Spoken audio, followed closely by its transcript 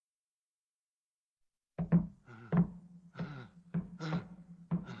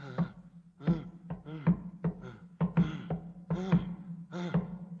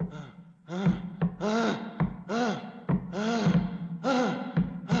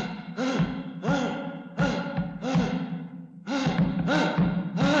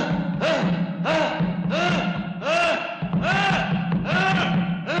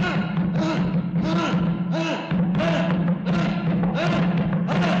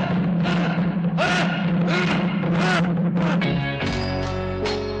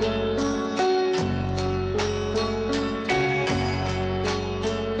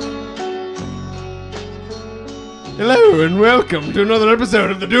Hello and welcome to another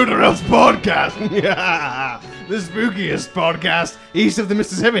episode of the Do It or Else podcast. The spookiest podcast east of the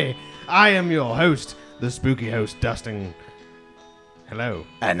Mississippi. I am your host, the spooky host, Dustin. Hello.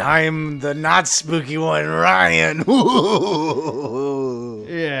 And I'm the not spooky one, Ryan.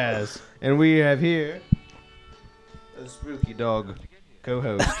 Yes. And we have here a spooky dog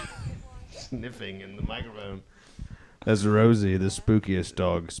co-host sniffing in the microphone. That's Rosie, the spookiest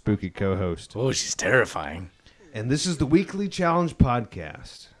dog, spooky co-host. Oh, she's terrifying. And this is the Weekly Challenge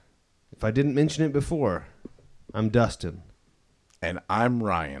podcast. If I didn't mention it before, I'm Dustin. And I'm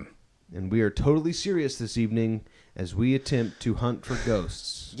Ryan. And we are totally serious this evening as we attempt to hunt for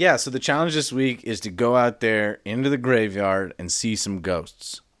ghosts. Yeah, so the challenge this week is to go out there into the graveyard and see some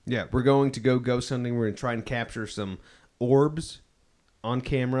ghosts. Yeah, we're going to go ghost hunting. We're going to try and capture some orbs on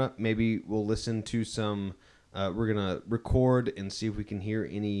camera. Maybe we'll listen to some... we're going to record and see if we can hear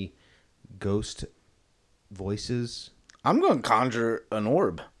any ghost voices. I'm going to conjure an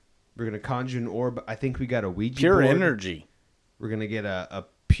orb. We're going to conjure an orb. I think we got a Ouija Pure board. energy. We're going to get a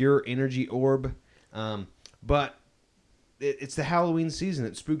pure energy orb. But it's the Halloween season.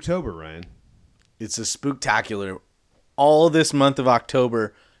 It's Spooktober, Ryan. It's a spooktacular. All this month of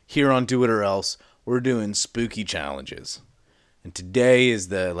October, here on Do It or Else, we're doing spooky challenges. And today is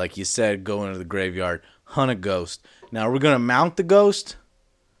the, like you said, go into the graveyard, hunt a ghost. Now, we're going to mount the ghost.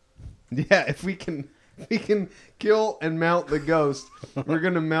 Yeah, if we can kill and mount the ghost, we're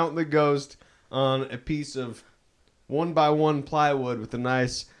going to mount the ghost on a piece of 1x1 plywood with a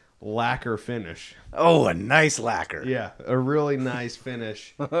nice lacquer finish. Oh, a nice lacquer. Yeah, a really nice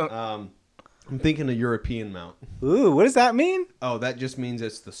finish. I'm thinking a European mount. Ooh, what does that mean? Oh, that just means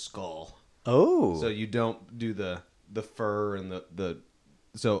it's the skull. Oh. So you don't do the fur and the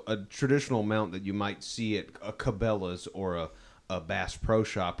so a traditional mount that you might see at a Cabela's or a Bass Pro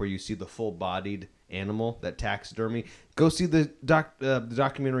Shop where you see the full-bodied animal, that taxidermy. Go see the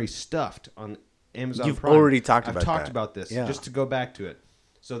documentary Stuffed on Amazon You've Prime. already talked I've about talked that. about this, Yeah. just to go back to it.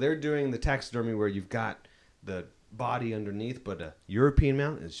 So they're doing the taxidermy where you've got the body underneath, but a European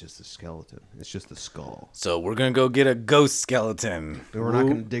mount is just the skeleton. It's just the skull. So we're going to go get a ghost skeleton. And we're not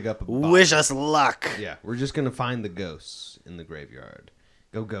going to dig up a body. Wish us luck. Yeah, we're just going to find the ghosts in the graveyard.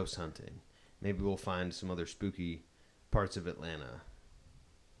 Go ghost hunting. Maybe we'll find some other spooky parts of Atlanta.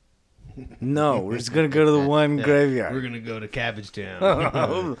 No, we're just going to go to the one Yeah, graveyard. We're going to go to Cabbage Town.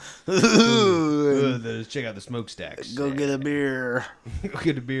 Ooh, Check out the smokestacks. go get a beer. Go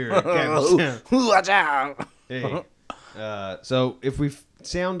get a beer at Cabbage Town. Watch out. Hey. So if we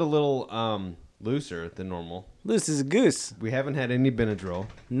sound a little looser than normal, Loose as a goose. we haven't had any Benadryl.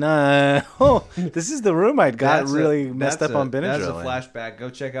 No. Oh, this is the room I got That's really messed up on Benadryl. That's a in. flashback. Go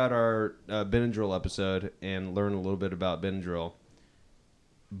check out our Benadryl episode and learn a little bit about Benadryl.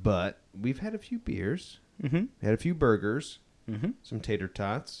 But we've had a few beers, had a few burgers, some tater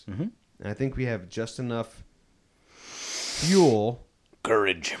tots, and I think we have just enough fuel,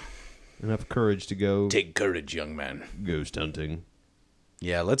 Courage. enough courage to go Take courage, young man. ghost hunting.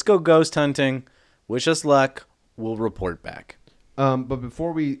 Yeah, let's go ghost hunting. Wish us luck. We'll report back. But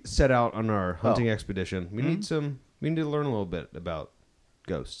before we set out on our hunting expedition, we need to learn a little bit about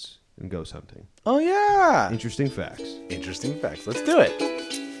ghosts and ghost hunting. Oh, yeah. Interesting facts. Interesting facts. Let's do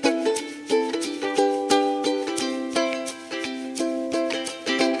it.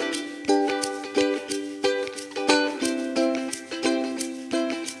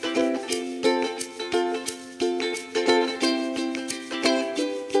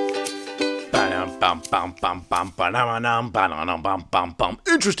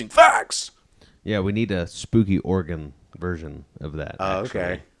 Interesting facts. Yeah, we need a spooky organ version of that. Oh, actually.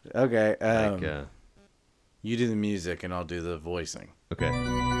 okay. Okay. Like, You do the music and I'll do the voicing. okay.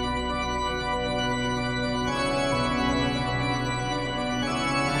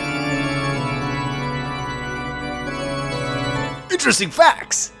 Interesting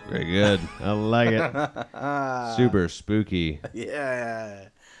facts. Very good. I like it. Super spooky. Yeah.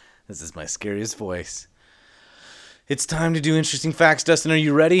 This is my scariest voice. It's time to do interesting facts. Dustin, are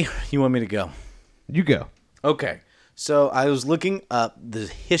you ready? You want me to go? You go. Okay. So I was looking up the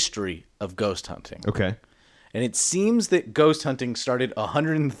history of ghost hunting. Okay. And it seems that ghost hunting started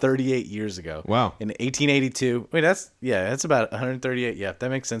 138 years ago. Wow. In 1882. Wait, that's about 138. Yeah, that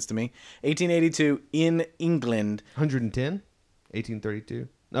makes sense to me. 1882 in England. 110? 1832?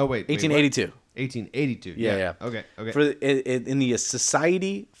 No, wait. 1882. 1882. Yeah. Okay. In the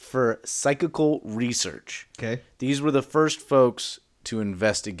Society for Psychical Research. Okay. These were the first folks to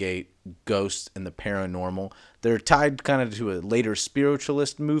investigate ghosts and the paranormal. They're tied kind of to a later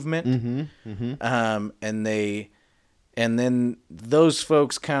spiritualist movement. And then those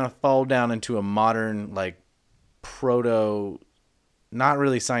folks kind of fall down into a modern, like, proto, not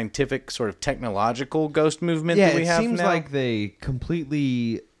really scientific, sort of technological ghost movement Yeah, that we it have seems now. like they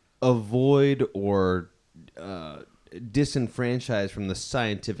completely avoid or disenfranchise from the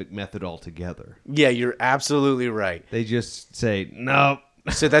scientific method altogether. Yeah, you're absolutely right. They just say, nope.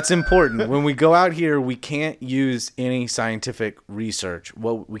 So that's important. When we go out here, we can't use any scientific research.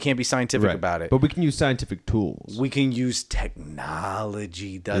 Well, we can't be scientific about it. But we can use scientific tools. We can use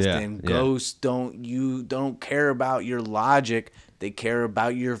technology, Dustin. Yeah. Ghosts don't care about your logic. They care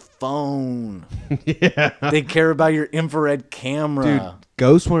about your phone. Yeah. They care about your infrared camera. Dude,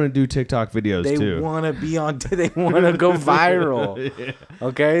 ghosts want to do TikTok videos They too. want to be on. They want to go viral. Yeah.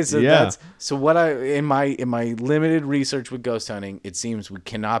 Okay, so Yeah. that's so. What I in my limited research with ghost hunting, it seems we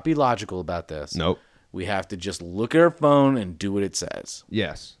cannot be logical about this. Nope. We have to just look at our phone and do what it says.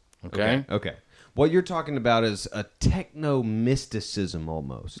 Yes. Okay? Okay. What you're talking about is a techno mysticism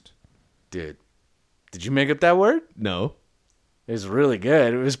almost. Dude, did you make up that word? No. It was really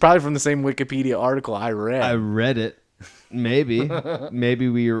good. It was probably from the same Wikipedia article I read. I read it. Maybe. Maybe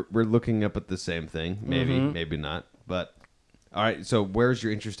we're looking up at the same thing. Maybe. Maybe not. But all right. So where's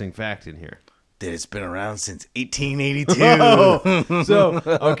your interesting fact in here? That it's been around since 1882.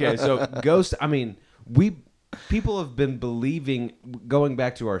 So ghost. I mean, people have been believing, going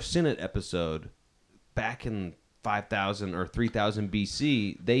back to our Senate episode, back in 5,000 or 3,000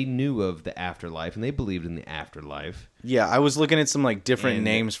 BC, they knew of the afterlife and they believed in the afterlife. Yeah, I was looking at some like different And-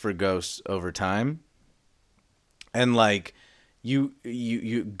 names for ghosts over time, and like you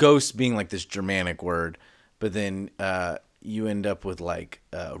ghost being like this Germanic word, but then you end up with like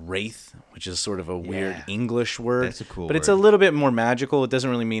wraith, which is sort of a weird Yeah. English word. That's a cool but it's word. a little bit more magical. It doesn't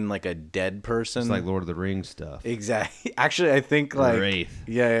really mean like a dead person. It's like Lord of the Rings stuff. Exactly. Actually, I think like Wraith.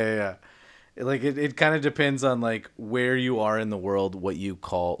 Yeah. Like it kind of depends on like where you are in the world, what you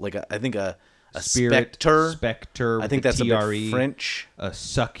call like I think a Spirit, specter. I with think the that's a TRE, bit French. A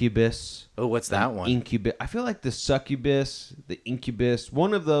succubus. Oh, what's that one? Incubus. I feel like the succubus, the incubus.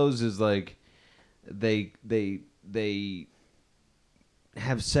 One of those is like they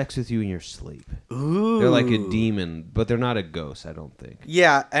have sex with you in your sleep. Ooh. They're like a demon, but they're not a ghost, I don't think.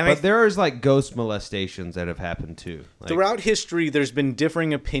 Yeah, and But there is like ghost molestations that have happened too. Like, throughout history, there's been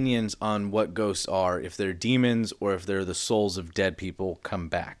differing opinions on what ghosts are, if they're demons or if they're the souls of dead people come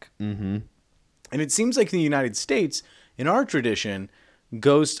back. Mm-hmm. And it seems like in the United States, in our tradition,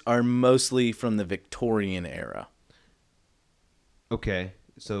 ghosts are mostly from the Victorian era. okay,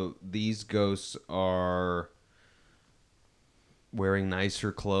 so these ghosts are wearing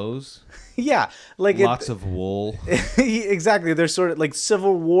nicer clothes, Yeah, like lots of wool. exactly. There's sort of like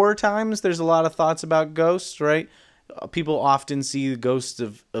Civil War times. There's a lot of thoughts about ghosts, right? People often see the ghosts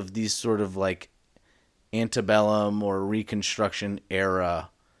of these sort of like antebellum or Reconstruction era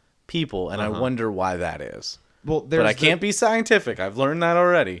people, and I wonder why that is. Well, But I can't be scientific. I've learned that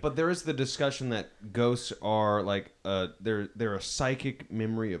already. But there is the discussion that ghosts are like they're a psychic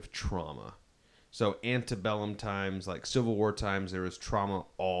memory of trauma. So antebellum times, like Civil War times, there was trauma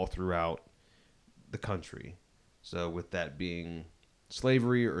all throughout the country. So with that being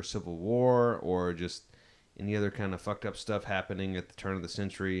slavery or Civil War or just any other kind of fucked up stuff happening at the turn of the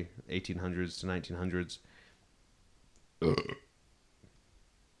century, 1800s to 1900s.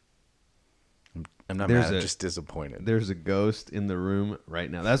 I'm not There's mad. I'm a- just disappointed. There's a ghost in the room right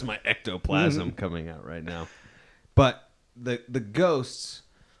now. That's my ectoplasm coming out right now. But the ghosts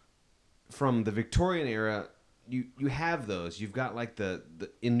from the Victorian era, you have those. You've got like the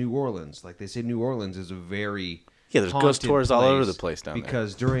in New Orleans, like they say, New Orleans is a very Yeah, there's ghost haunted tours all over the place down there.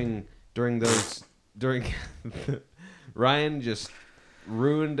 because during Ryan just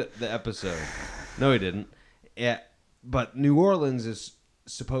ruined the episode. No, he didn't. Yeah, but New Orleans is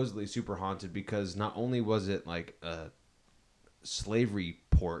supposedly super haunted because not only was it like a slavery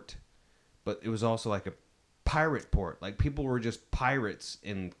port, but it was also like a pirate port. Like people were just pirates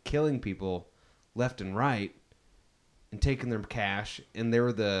and killing people left and right and taking their cash. And there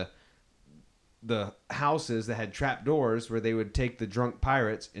were the houses that had trap doors where they would take the drunk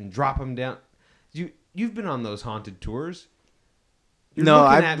pirates and drop them down. You've been on those haunted tours. You're No,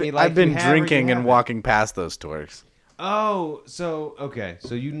 looking at me like I've been you have or you drinking and haven't. walking past those tours. Oh, so okay.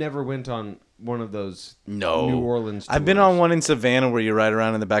 So you never went on one of those No. New Orleans tours. I've been on one in Savannah where you ride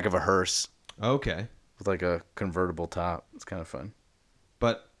around in the back of a hearse Okay. with like a convertible top. It's kind of fun.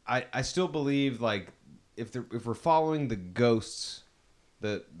 But I still believe like if we're following the ghosts,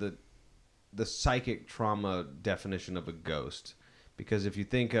 the psychic trauma definition of a ghost, because if you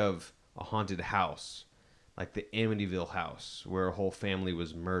think of a haunted house, like the Amityville house where a whole family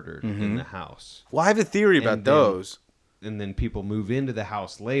was murdered in the house, Well, I have a theory about And then- those. and then people move into the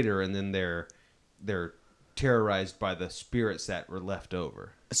house later, and then they're terrorized by the spirits that were left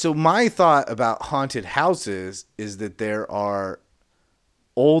over. So my thought about haunted houses is that there are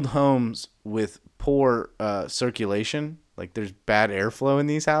old homes with poor circulation. Like there's bad airflow in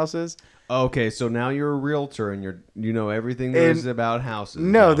these houses. Okay, so now you're a realtor and you know everything there is And- about houses.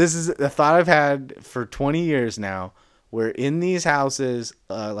 No, now. this is a thought I've had for 20 years now. Where in these houses,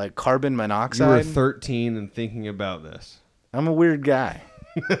 like carbon You were monoxide. 13 and thinking about this. I'm a weird guy.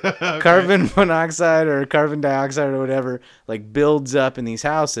 Carbon monoxide or carbon dioxide or whatever like builds up in these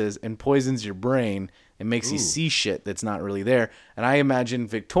houses and poisons your brain and makes you see shit that's not really there. And I imagine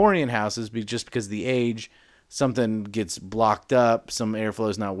Victorian houses, just because of the age, something gets blocked up, some airflow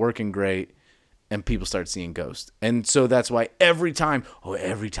is not working great, and people start seeing ghosts. And so that's why every time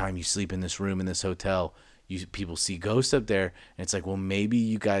you sleep in this room in this hotel, people see ghosts up there. And it's like, well, maybe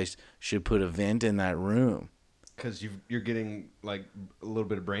you guys should put a vent in that room. Because you're getting like a little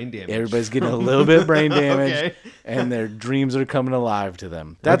bit of brain damage. Everybody's getting a little bit of brain damage, Okay. and their dreams are coming alive to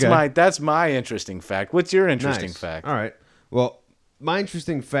them. That's Okay. that's my interesting fact. What's your interesting Nice. fact? All right. Well, my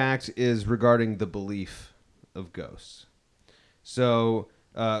interesting fact is regarding the belief of ghosts. So,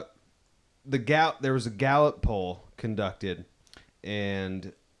 there was a Gallup poll conducted,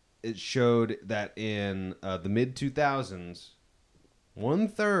 and it showed that in the mid 2000s,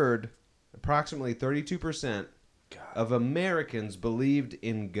 1/3, approximately 32% of Americans believed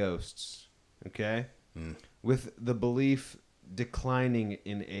in ghosts. Okay, with the belief declining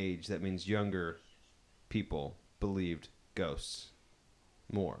in age, that means younger people believed ghosts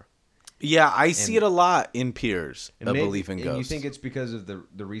more. Yeah, I see it a lot in peers of Maybe- belief in and ghosts. you think it's because of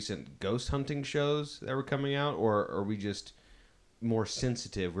the recent ghost hunting shows that were coming out, or are we just more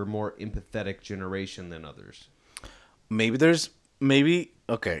sensitive? We're more empathetic generation than others.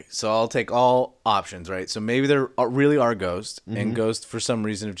 Okay, so I'll take all options, right? So maybe there really are ghosts, and ghosts for some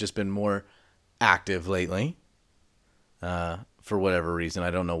reason have just been more active lately. For whatever reason, I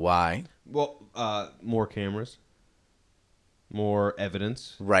don't know why. Well, more cameras, more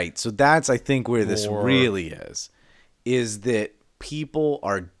evidence. Right. So that's, I think, where this Or- really is that people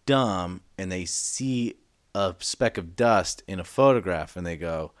are dumb and they see a speck of dust in a photograph and they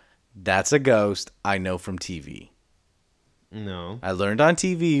go, that's a ghost I know from TV. No. I learned on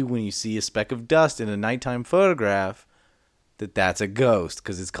TV when you see a speck of dust in a nighttime photograph that's a ghost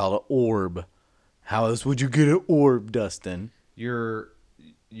because it's called an orb. How else would you get an orb, Dustin? You're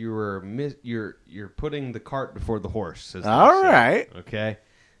putting the cart before the horse. as they All say. right. Okay.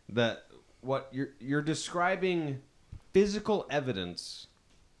 What you're describing physical evidence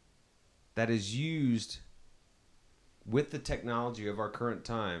that is used with the technology of our current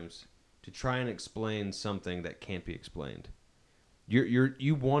times to try and explain something that can't be explained.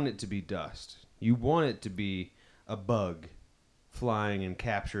 You want it to be dust. You want it to be a bug flying and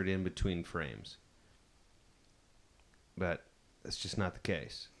captured in between frames. But that's just not the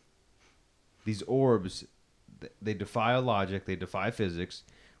case. These orbs, they defy logic, they defy physics.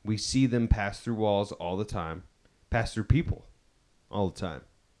 We see them pass through walls all the time, pass through people all the time.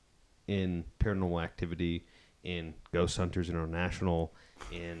 In Paranormal Activity, in Ghost Hunters International,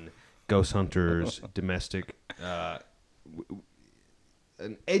 in Ghost Hunters Domestic.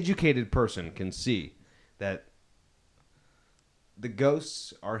 An educated person can see that the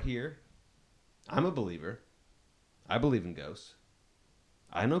ghosts are here. I'm a believer. I believe in ghosts.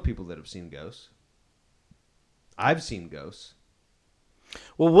 I know people that have seen ghosts. I've seen ghosts.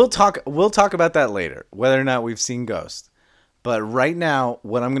 Well, we'll talk about that later, whether or not we've seen ghosts. But right now,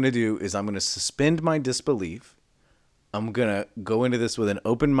 what I'm going to do is I'm going to suspend my disbelief. I'm going to go into this with an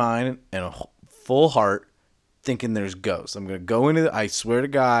open mind and a full heart, thinking there's ghosts. I'm going to go into I swear to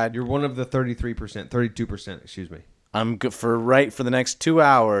God, You're one of the 33%, 32%, excuse me. I'm good for the next 2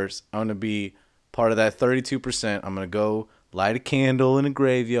 hours. I'm going to be part of that 32%. I'm going to go light a candle in a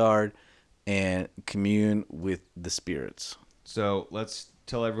graveyard and commune with the spirits. So let's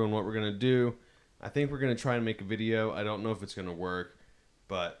tell everyone what we're going to do. I think we're going to try and make a video. I don't know if it's going to work,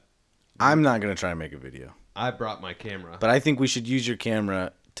 but I'm not going to try and make a video. I brought my camera. But I think we should use your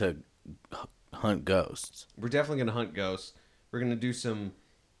camera to hunt ghosts. We're definitely going to hunt ghosts. We're going to do some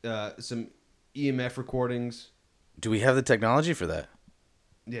EMF recordings. Do we have the technology for that?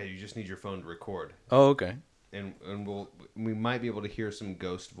 Yeah, you just need your phone to record. Oh, okay. And we might be able to hear some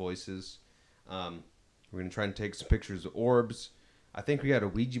ghost voices. We're going to try and take some pictures of orbs. I think we got a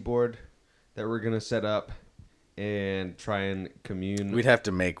Ouija board that we're going to set up and try and commune. We'd have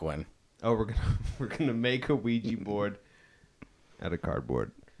to make one. Oh, we're gonna make a Ouija board out of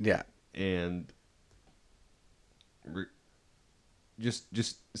cardboard, Yeah. and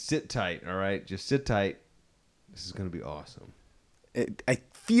just sit tight. All right, just sit tight. This is gonna be awesome. I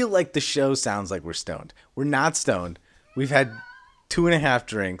feel like the show sounds like we're stoned. We're not stoned. We've had 2.5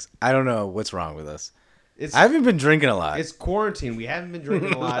 drinks. I don't know what's wrong with us. I haven't been drinking a lot. It's quarantine. We haven't been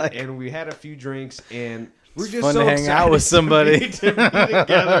drinking a lot, and we had a few drinks, and we're just fun so to hang out with somebody to be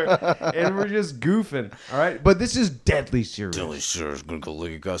together, and we're just goofing. All right, but this is deadly serious. Deadly serious. Gonna go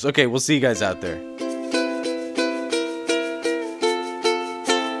look at ghosts. Okay, we'll see you guys out there.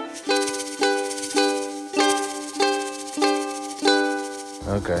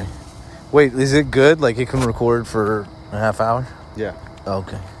 Okay. Wait, is it good? Like it can record for a half hour? Yeah.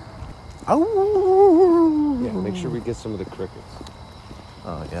 Okay. Oh. Yeah. Make sure we get some of the crickets.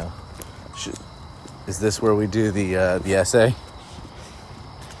 Oh yeah. Is this where we do the essay?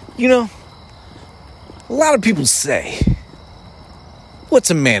 You know, a lot of people say, "What's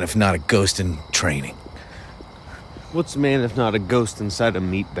a man if not a ghost in training?" What's a man if not a ghost inside a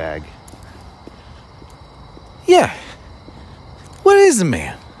meat bag? Yeah. What is a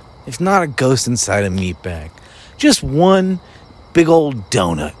man if not a ghost inside a meat bag? Just one big old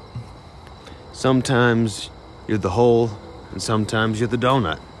donut. Sometimes you're the hole, and sometimes you're the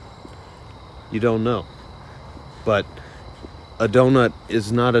donut. You don't know. But a donut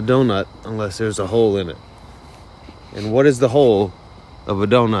is not a donut unless there's a hole in it. And what is the hole of a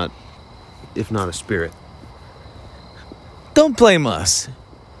donut if not a spirit? Don't blame us.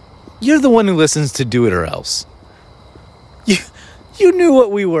 You're the one who listens to Do It or Else. You knew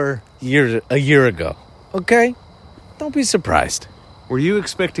what we were a year ago, okay? Don't be surprised. Were you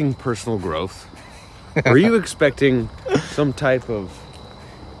expecting personal growth? Were you expecting some type of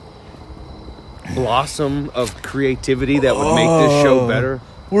blossom of creativity that would make this show better?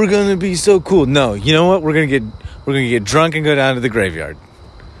 We're gonna be so cool. No, you know what? We're gonna get drunk and go down to the graveyard.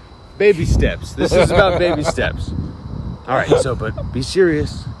 Baby steps. This is about baby steps. All right, but be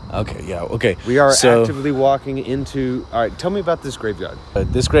serious. Okay, yeah, okay. We are actively walking into... All right, tell me about this graveyard.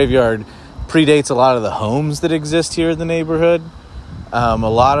 This graveyard predates a lot of the homes that exist here in the neighborhood. A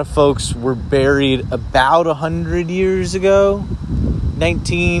lot of folks were buried about 100 years ago,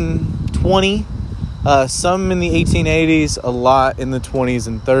 1920. Some in the 1880s, a lot in the 20s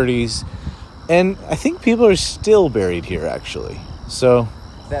and 30s. And I think people are still buried here, actually. So...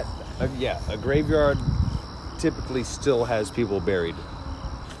 a graveyard typically still has people buried.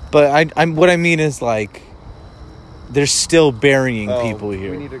 But what I mean is, like, they're still burying people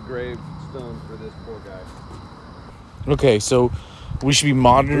here. We need a gravestone for this poor guy. Okay, so we should be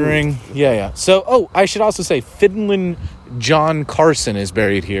monitoring. Yeah. So, I should also say, Fiddlin' John Carson is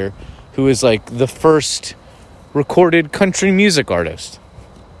buried here, who is, like, the first recorded country music artist.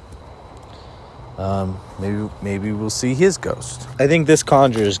 Maybe we'll see his ghost. I think this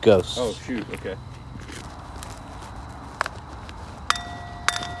conjures ghosts. Oh, shoot, okay.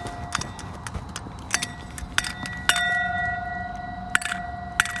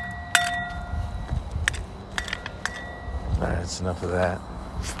 Alright, that's enough of that.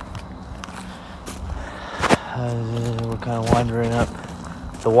 We're kind of wandering up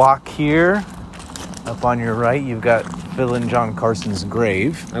the walk here. Up on your right, you've got Fiddlin' John Carson's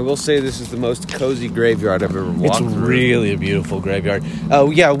grave. I will say this is the most cozy graveyard I've ever walked through. It's really a beautiful graveyard.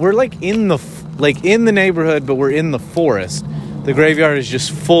 Oh yeah, we're like in the neighborhood, but we're in the forest. The graveyard is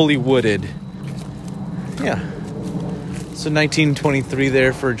just fully wooded. Yeah. So 1923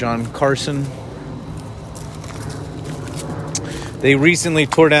 there for John Carson. They recently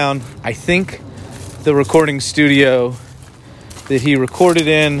tore down, I think, the recording studio that he recorded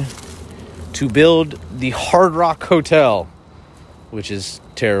in to build the Hard Rock Hotel, which is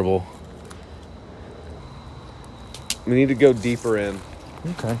terrible. We need to go deeper in.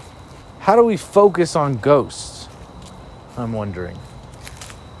 Okay. How do we focus on ghosts? I'm wondering.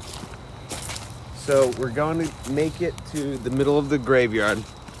 So we're going to make it to the middle of the graveyard.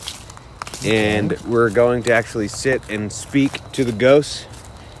 And we're going to actually sit and speak to the ghosts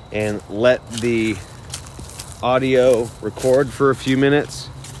and let the audio record for a few minutes.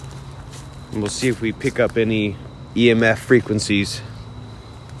 And we'll see if we pick up any EMF frequencies.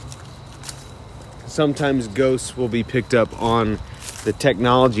 Sometimes ghosts will be picked up on the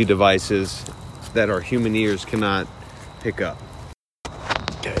technology devices that our human ears cannot pick up.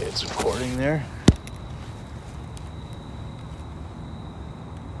 Okay, it's recording there.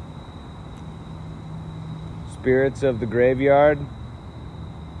 Spirits of the graveyard.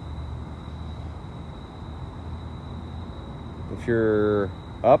 If you're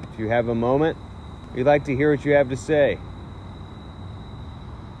up, if you have a moment, we'd like to hear what you have to say.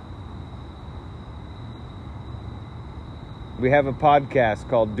 We have a podcast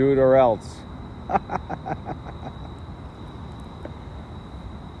called Do It or Else.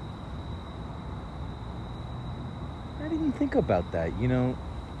 didn't you think about that? You know,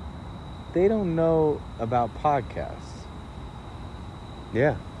 they don't know about podcasts.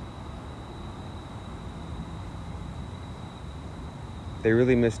 Yeah. They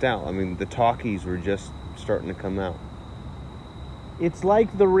really missed out. I mean, the talkies were just starting to come out. It's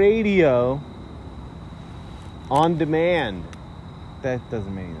like the radio. On demand. That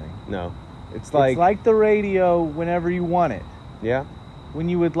doesn't mean anything. No. It's like the radio whenever you want it. Yeah. When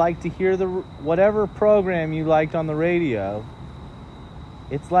you would like to hear whatever program you liked on the radio,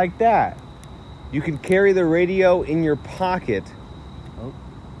 it's like that. You can carry the radio in your pocket. Oh.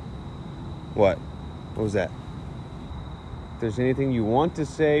 What? What was that? If there's anything you want to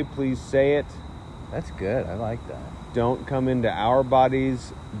say, please say it. That's good. I like that. Don't come into our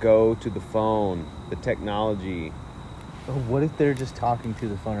bodies. Go to the phone. The technology. Oh, what if they're just talking to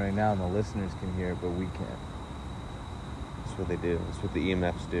the phone right now and the listeners can hear it, but we can't? That's what they do. That's what the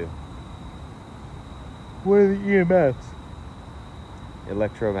EMFs do. What are the EMFs?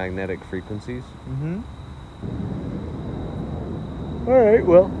 Electromagnetic frequencies. Mm-hmm. All right,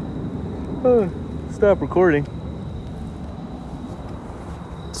 well, stop recording.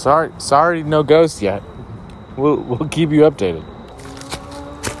 Sorry, no ghosts yet. We'll keep you updated.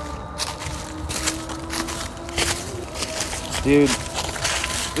 Dude,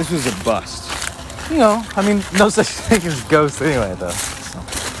 This was a bust. you know, I mean, no such thing as ghosts anyway, though. So,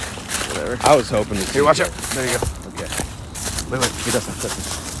 whatever. I was hoping to see. Here, watch out. There you go. Okay. Wait, he doesn't.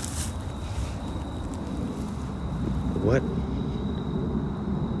 What?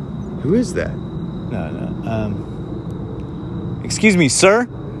 Who is that? No. Excuse me, sir.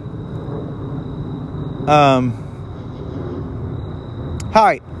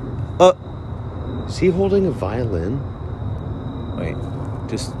 Hi. Is he holding a violin? Wait.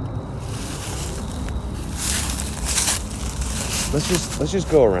 Just. Let's just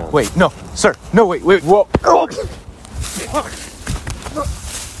go around. Wait. No, sir. No, wait. Whoa. Oh.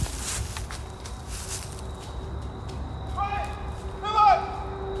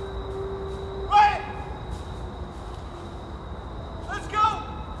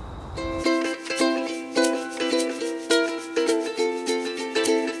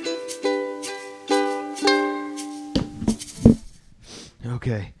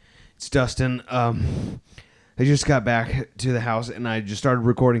 Okay, it's Dustin. I just got back to the house and I just started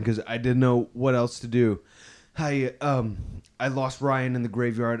recording because I didn't know what else to do. I lost Ryan in the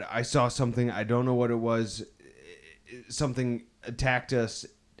graveyard. I saw something. I don't know what it was. Something attacked us,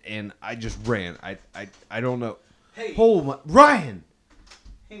 and I just ran. I don't know. Hey. Oh my, Ryan!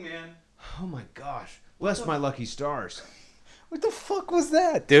 Hey, man. Oh my gosh! Bless my lucky stars. What the fuck was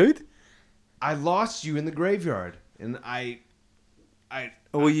that, dude? I lost you in the graveyard, and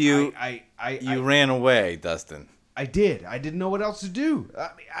You I ran away, Dustin. I did. I didn't know what else to do.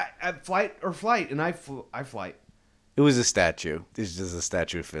 I flight or flight, and I flight. It was a statue. It's just a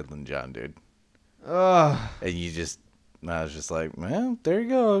statue of Fiddlin' John, dude. And I was just like, well, there he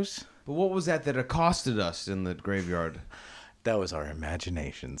goes. But what was that accosted us in the graveyard? That was our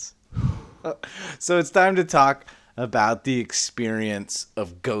imaginations. So it's time to talk about the experience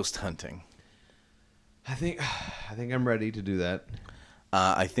of ghost hunting. I think I'm ready to do that.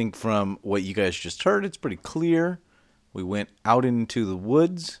 I think from what you guys just heard, it's pretty clear. We went out into the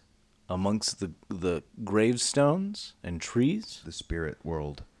woods amongst the gravestones and trees. The spirit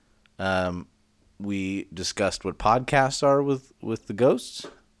world. We discussed what podcasts are with the ghosts.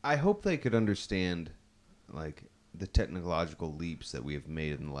 I hope they could understand, like, the technological leaps that we have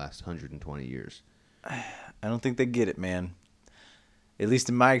made in the last 120 years. I don't think they get it, man. At least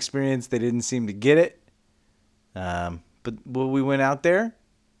in my experience, they didn't seem to get it. But we went out there,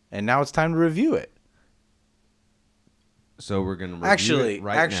 and now it's time to review it. So we're going to review it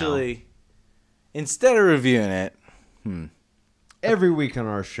right now. Instead of reviewing it, Every week on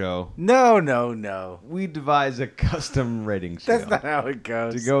our show, no. we devise a custom rating scale. That's not how it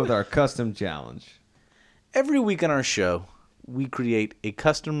goes. To go with our custom challenge. Every week on our show, we create a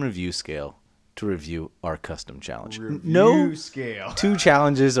custom review scale to review our custom challenge. No scale. two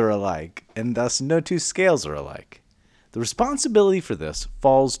challenges are alike, and thus no two scales are alike. The responsibility for this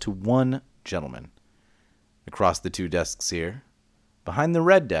falls to one gentleman. Across the two desks here, behind the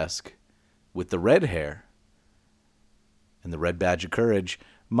red desk, with the red hair and the red badge of courage,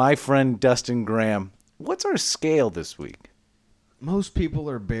 my friend Dustin Graham. What's our scale this week? Most people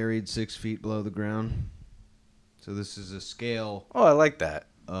are buried 6 feet below the ground. So this is a scale Oh, I like that.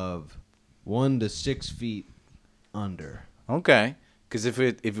 of 1 to 6 feet under. Okay, because if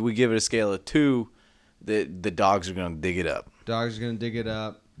we give it a scale of 2, the dogs are going to dig it up. Dogs are going to dig it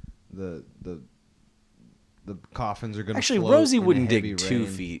up. The coffins are going to Actually, float Rosie in wouldn't the heavy dig 2 rain.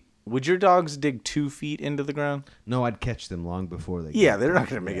 feet Would your dogs dig 2 feet into the ground? No, I'd catch them long before they. Yeah, they're not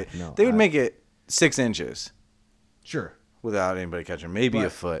going to make it. No, They would make it 6 inches Sure, without anybody catching. Maybe a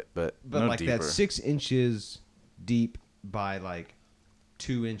But- foot, but no but like deeper. that's 6 inches deep by like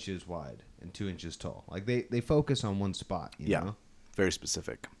 2 inches wide and 2 inches tall. Like they focus on one spot. You Yeah, know? very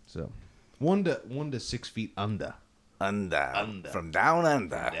specific. So 1 to 6 feet under. Under. From down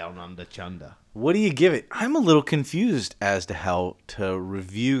under. Down under chunda. What do you give it? I'm a little confused as to how to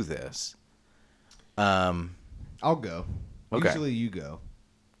review this. I'll go. Okay. Usually you go.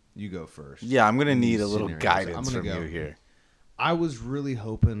 You go first. Yeah, I'm going to in need a these little scenarios. guidance I'm from gonna you go. here. I was really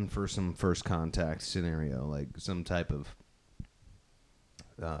hoping for some first contact scenario, like some type of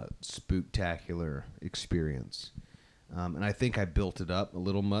spooktacular experience, and I think I built it up a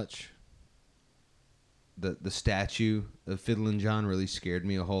little much. The statue of Fiddlin' John really scared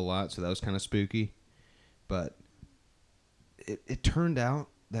me a whole lot, so that was kind of spooky. But it turned out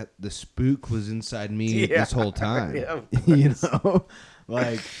that the spook was inside me Yeah. this whole time. Yeah, You know,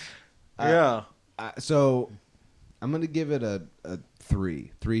 like Yeah. so I'm gonna give it a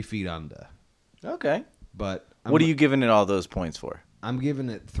 3 feet under. Okay. But What are you giving it all those points for? I'm giving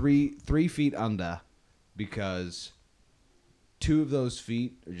it 3 feet under because 2 of those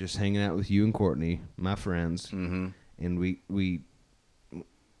feet are just hanging out with you and Courtney, my friends, Mm-hmm. and we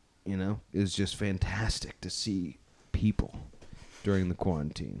you know, it was just fantastic to see people during the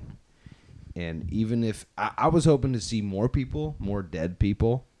quarantine. And even if I was hoping to see more people, more dead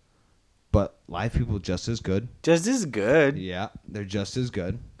people, but live people just as good. Just as good. Yeah, they're just as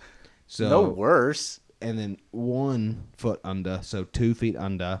good. So No worse. and then 1 foot under, so 2 feet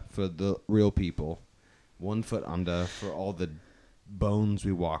under for the real people, 1 foot under for all the bones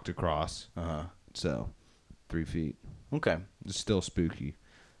we walked across. Uh-huh. So 3 feet. Okay. It's still spooky.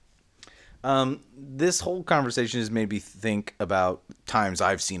 This whole conversation has made me think about times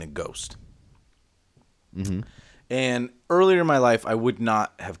I've seen a ghost. Mm-hmm. And earlier in my life, I would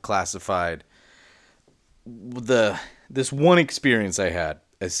not have classified this one experience I had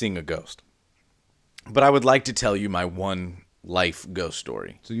as seeing a ghost. But I would like to tell you my one life ghost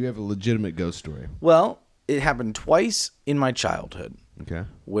story. So you have a legitimate ghost story. Well, it happened twice in my childhood Okay.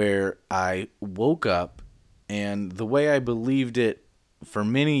 where I woke up, and the way I believed it for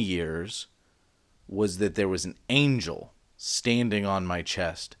many years was that there was an angel standing on my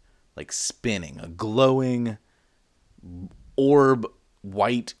chest, like spinning, a glowing orb,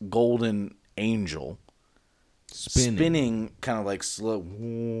 white, golden angel. Spinning kind of like slow.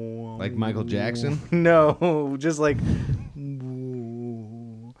 Like Michael Jackson? No, just like.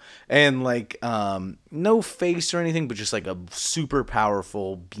 And like no face or anything, but just like a super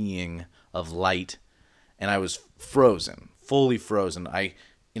powerful being of light. And I was frozen, fully frozen. I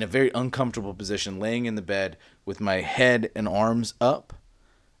in a very uncomfortable position, laying in the bed with my head and arms up,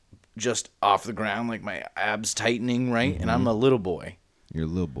 just off the ground, like my abs tightening, right? And I'm a little boy. You're a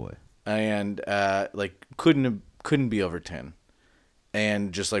little boy. And like couldn't be over 10,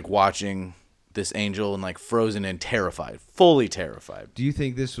 and just like watching this angel and like frozen and terrified, fully terrified. Do you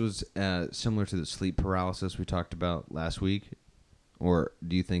think this was similar to the sleep paralysis we talked about last week? Or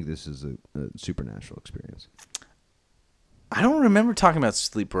do you think this is a supernatural experience? I don't remember talking about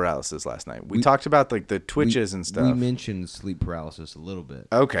sleep paralysis last night. We talked about like the twitches and stuff. We mentioned sleep paralysis a little bit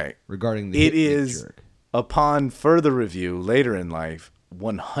Okay. regarding the It hypnic is, jerk. upon further review later in life,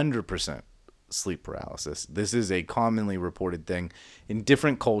 100% sleep paralysis. This is a commonly reported thing in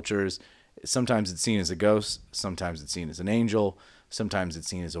different cultures. Sometimes it's seen as a ghost. Sometimes it's seen as an angel. Sometimes it's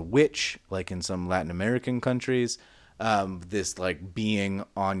seen as a witch, like in some Latin American countries. This like being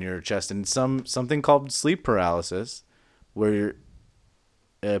on your chest, and something called sleep paralysis, where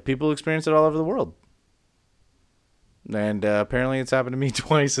people experience it all over the world. And apparently it's happened to me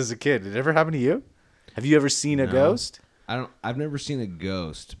twice as a kid. Did it ever happen to you? Have you ever seen a No. ghost? I've never seen a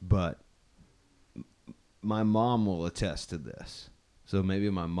ghost, but my mom will attest to this. So maybe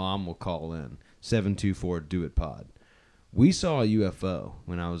my mom will call in 724-DO-IT-POD. We saw a UFO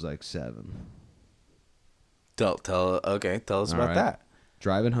when I was like 7. Tell us All about right. that.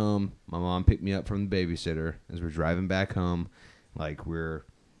 Driving home, my mom picked me up from the babysitter as we're driving back home. Like we're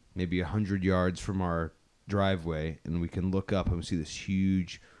maybe 100 yards from our driveway, and we can look up and we see this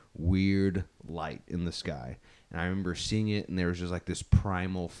huge, weird light in the sky. And I remember seeing it, and there was just like this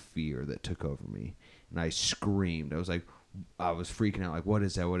primal fear that took over me. And I screamed. I was freaking out. Like, what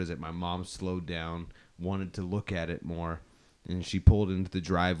is that? What is it? My mom slowed down, wanted to look at it more, and she pulled into the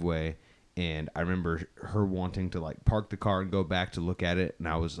driveway. And I remember her wanting to like park the car and go back to look at it. And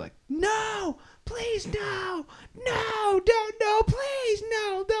I was like, no, please, no, please,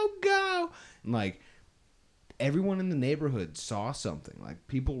 no, don't go. And like everyone in the neighborhood saw something. Like,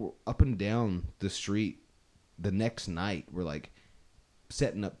 people were up and down the street the next night were like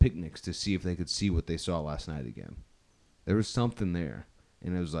setting up picnics to see if they could see what they saw last night again. There was something there.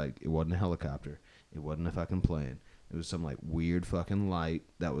 And it was like, it wasn't a helicopter. It wasn't a fucking plane. It was some like weird fucking light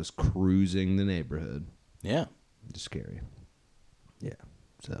that was cruising the neighborhood. Yeah. Just scary. Yeah.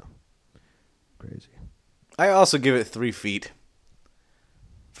 So, crazy. I also give it 3 feet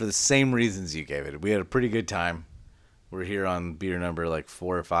for the same reasons you gave it. We had a pretty good time. We're here on beer number like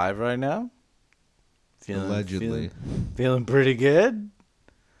 4 or 5 right now. Allegedly. Feeling pretty good.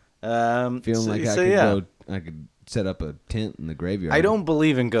 Feeling like I could set up a tent in the graveyard. I don't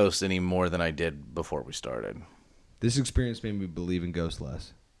believe in ghosts any more than I did before we started. This experience made me believe in ghosts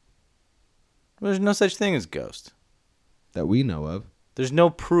less. There's no such thing as ghost. That we know of. There's no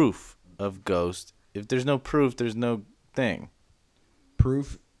proof of ghost. If there's no proof, there's no thing.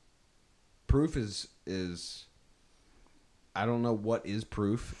 Proof is I don't know what is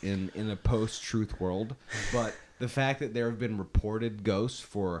proof in a post-truth world, but the fact that there have been reported ghosts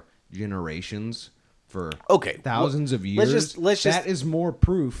for generations, for thousands of years, that is more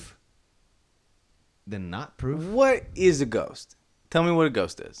proof than not proof. What is a ghost? Tell me what a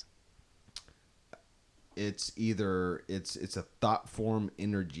ghost is. It's either it's a thought form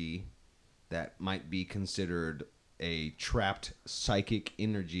energy that might be considered a trapped psychic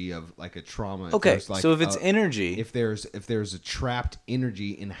energy of like a trauma. Okay, like so if it's energy, if there's a trapped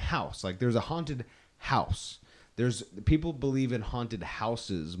energy in a house, like there's a haunted house. There's people believe in haunted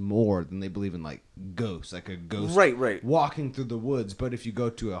houses more than they believe in like ghosts, like a ghost right walking through the woods. But if you go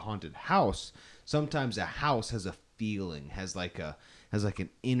to a haunted house, sometimes a house has a feeling, has like an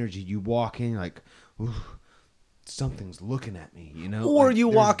energy. You walk in like, ooh, something's looking at me, you know? Or like, you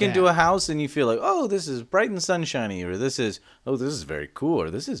walk into a house and you feel like, oh, this is bright and sunshiny, or this is very cool, or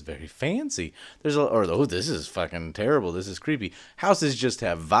this is very fancy. This is fucking terrible, this is creepy. Houses just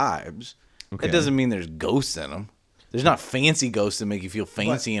have vibes. Okay. It doesn't mean there's ghosts in them. There's not fancy ghosts that make you feel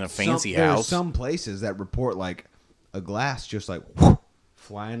fancy in a fancy house. There's some places that report like a glass just like whoosh,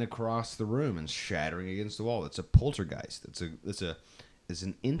 flying across the room and shattering against the wall. It's a poltergeist. It's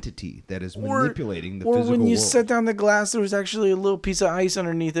an entity that is manipulating the physical world. Or when you set down the glass, there was actually a little piece of ice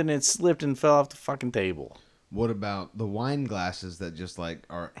underneath it and it slipped and fell off the fucking table. What about the wine glasses that just like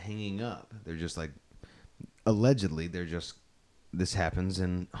are hanging up? They're just like, allegedly, this happens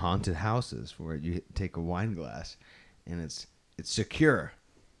in haunted houses where you take a wine glass and it's secure.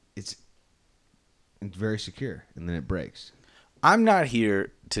 It's very secure, and then it breaks. I'm not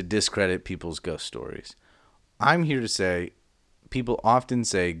here to discredit people's ghost stories. I'm here to say, people often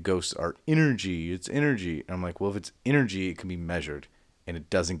say ghosts are energy. It's energy. And I'm like, well, if it's energy, it can be measured, and it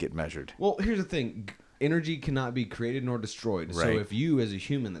doesn't get measured. Well, here's the thing. Energy cannot be created nor destroyed. Right. So if you, as a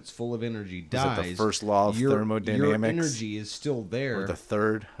human that's full of energy, dies, is that the first law of thermodynamics? Your energy is still there. Or the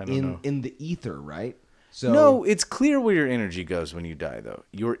third? I don't know. In the ether, right? So no, it's clear where your energy goes when you die, though.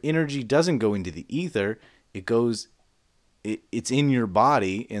 Your energy doesn't go into the ether. It goes... It's in your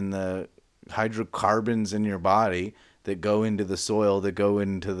body, in the hydrocarbons in your body that go into the soil, that go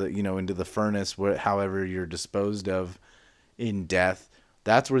into the into the furnace, however you're disposed of in death.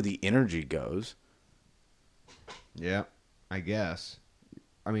 That's where the energy goes. Yeah, I guess.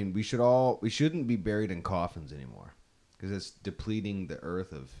 I mean, we shouldn't be buried in coffins anymore because it's depleting the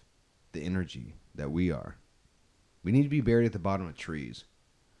earth of the energy that we are. We need to be buried at the bottom of trees.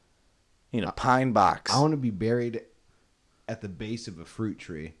 In a pine box. I want to be buried at the base of a fruit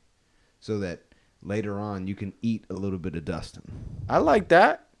tree so that later on you can eat a little bit of Dustin. I like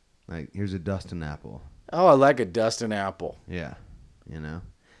that. Like, here's a Dustin apple. Oh, I like a Dustin apple. Yeah.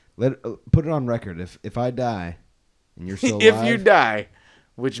 Put it on record. If I die and you're still alive. If you die,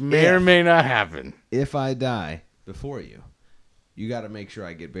 which may or may not happen. If I die before you got to make sure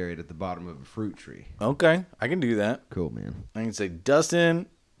I get buried at the bottom of a fruit tree. Okay, I can do that. Cool, man. I can say Dustin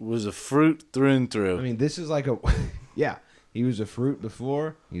was a fruit through and through. I mean, this is like yeah. He was a fruit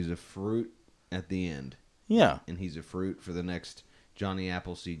before. He's a fruit at the end. Yeah. And he's a fruit for the next Johnny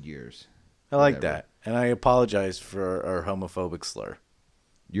Appleseed years. I like that. And I apologize for our homophobic slur.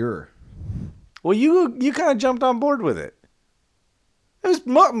 Well, you kind of jumped on board with it. It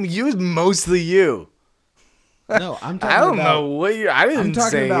was mostly you. No, I'm talking about... I don't know what you... I didn't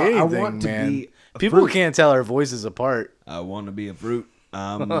say anything, I want to be People fruit. Can't tell our voices apart. I want to be a fruit.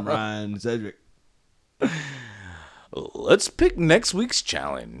 I'm Ryan Cedric. Let's pick next week's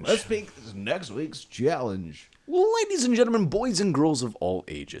challenge. Ladies and gentlemen, boys and girls of all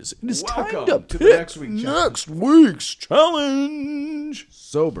ages, it is time to pick next week's challenge.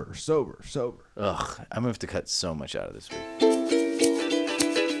 Sober. Ugh, I'm going to have to cut so much out of this week.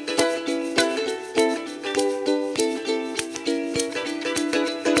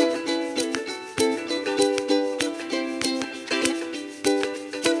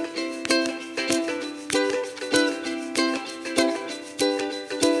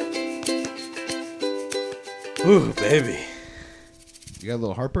 Ooh, baby. You got a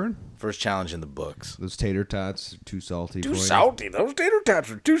little heartburn? First challenge in the books. Those tater tots are too salty. Too for you? salty. Those tater tots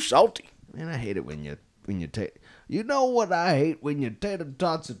are too salty. Man, I hate it when you take. You know what I hate when your tater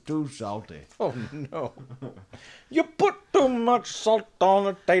tots are too salty. Oh, no. You put too much salt on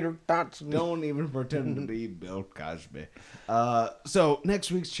the tater tots. Don't even pretend to be Bill Cosby. So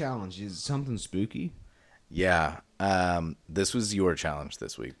next week's challenge is something spooky. Yeah. This was your challenge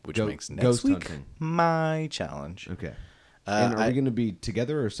this week, which makes next ghost week hunting. my challenge. Okay. And are we going to be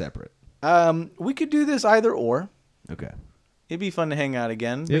together or separate? We could do this either or. Okay. It'd be fun to hang out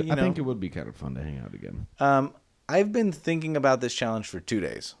again. Yeah, But, you I know, think it would be kind of fun to hang out again. I've been thinking about this challenge for 2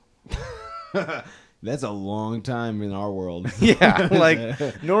 days. That's a long time in our world. Yeah,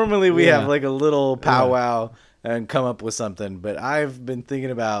 like normally we Yeah. have like a little powwow and come up with something, but I've been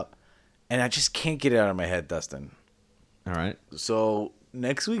thinking about, and I just can't get it out of my head, Dustin. All right. So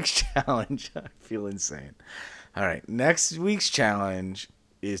next week's challenge, I feel insane. All right, next week's challenge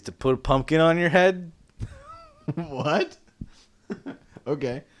is to put a pumpkin on your head. What?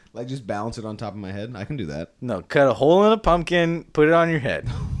 Okay. Like just balance it on top of my head. I can do that. No, cut a hole in a pumpkin, put it on your head,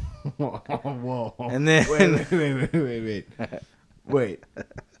 Whoa. and then Wait.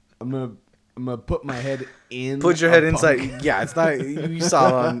 I'm gonna put my head in. put your a head inside. pumpkin. Yeah, it's not. You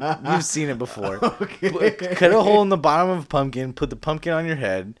saw it on. You've seen it before. Okay. Cut a hole in the bottom of a pumpkin, put the pumpkin on your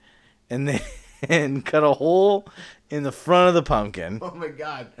head, and then cut a hole in the front of the pumpkin. Oh my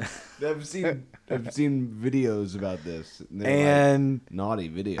god. I've seen videos about this. They're And like naughty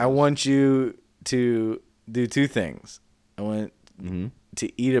videos. I want you to do 2 things. I want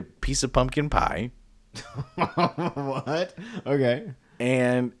to eat a piece of pumpkin pie What? Okay.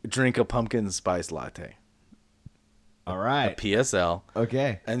 and drink a pumpkin spice latte. All right. PSL.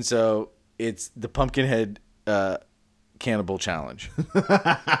 Okay. And so it's the Pumpkinhead Cannibal Challenge.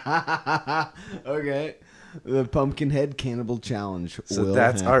 Okay. The Pumpkinhead Cannibal Challenge. So will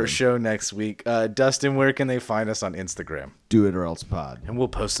that's our happen. show next week. Dustin, where can they find us on Instagram? Do It or Else Pod. And we'll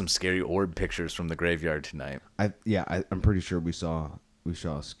post some scary orb pictures from the graveyard tonight. I'm pretty sure we saw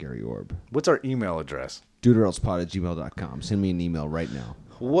a scary orb. What's our email address? doiteorelsepod@gmail.com. Send me an email right now.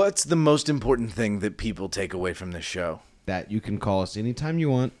 What's the most important thing that people take away from this show? That you can call us anytime you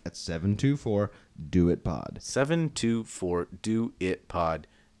want at 724-DO-IT-POD. 724-DO-IT-POD.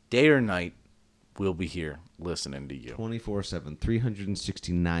 Day or night, we'll be here listening to you. 24/7,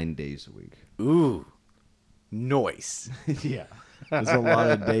 369 days a week. Ooh, noise. Yeah. There's a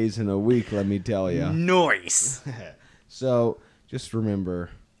lot of days in a week, let me tell you. Noise. So just remember,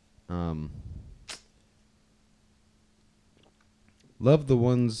 love the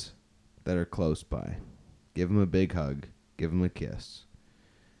ones that are close by. Give them a big hug. Give them a kiss.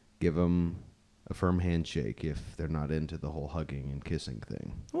 Give them a firm handshake if they're not into the whole hugging and kissing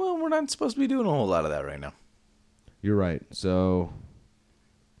thing. Well, we're not supposed to be doing a whole lot of that right now. You're right. So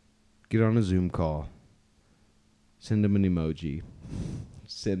get on a Zoom call. Send them an emoji.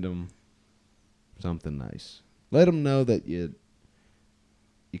 Send them something nice. Let them know that you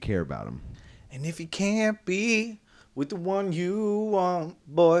care about them. And if you can't be with the one you want,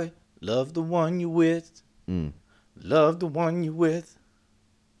 boy, love the one you with. Love the one you with.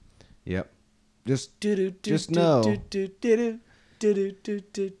 Yep. Just know.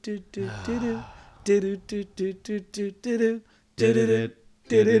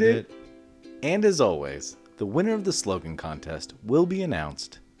 And as always, the winner of the slogan contest will be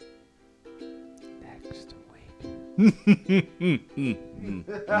announced Next week.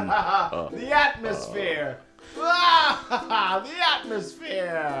 The atmosphere. The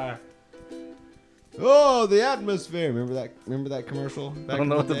atmosphere. Oh, the atmosphere. Remember that commercial? Back I don't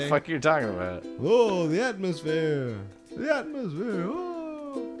know in what the day? fuck you're talking about. Oh, the atmosphere. The atmosphere.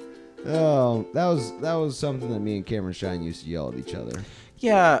 Oh, that was something that me and Cameron Shine used to yell at each other.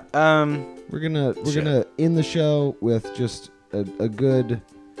 Yeah, We're gonna end the show with just a good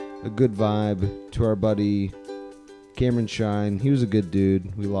vibe to our buddy Cameron Shine. He was a good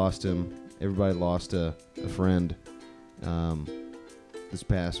dude. We lost him. Everybody lost a friend this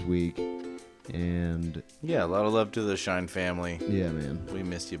past week, and yeah, a lot of love to the Shine family. yeah, man. We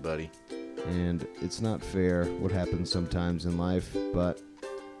missed you, buddy. And it's not fair what happens sometimes in life, but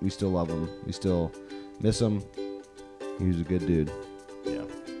we still love him. We still miss him. He was a good dude. Yeah.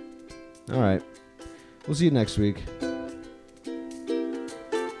 All right. We'll see you next week.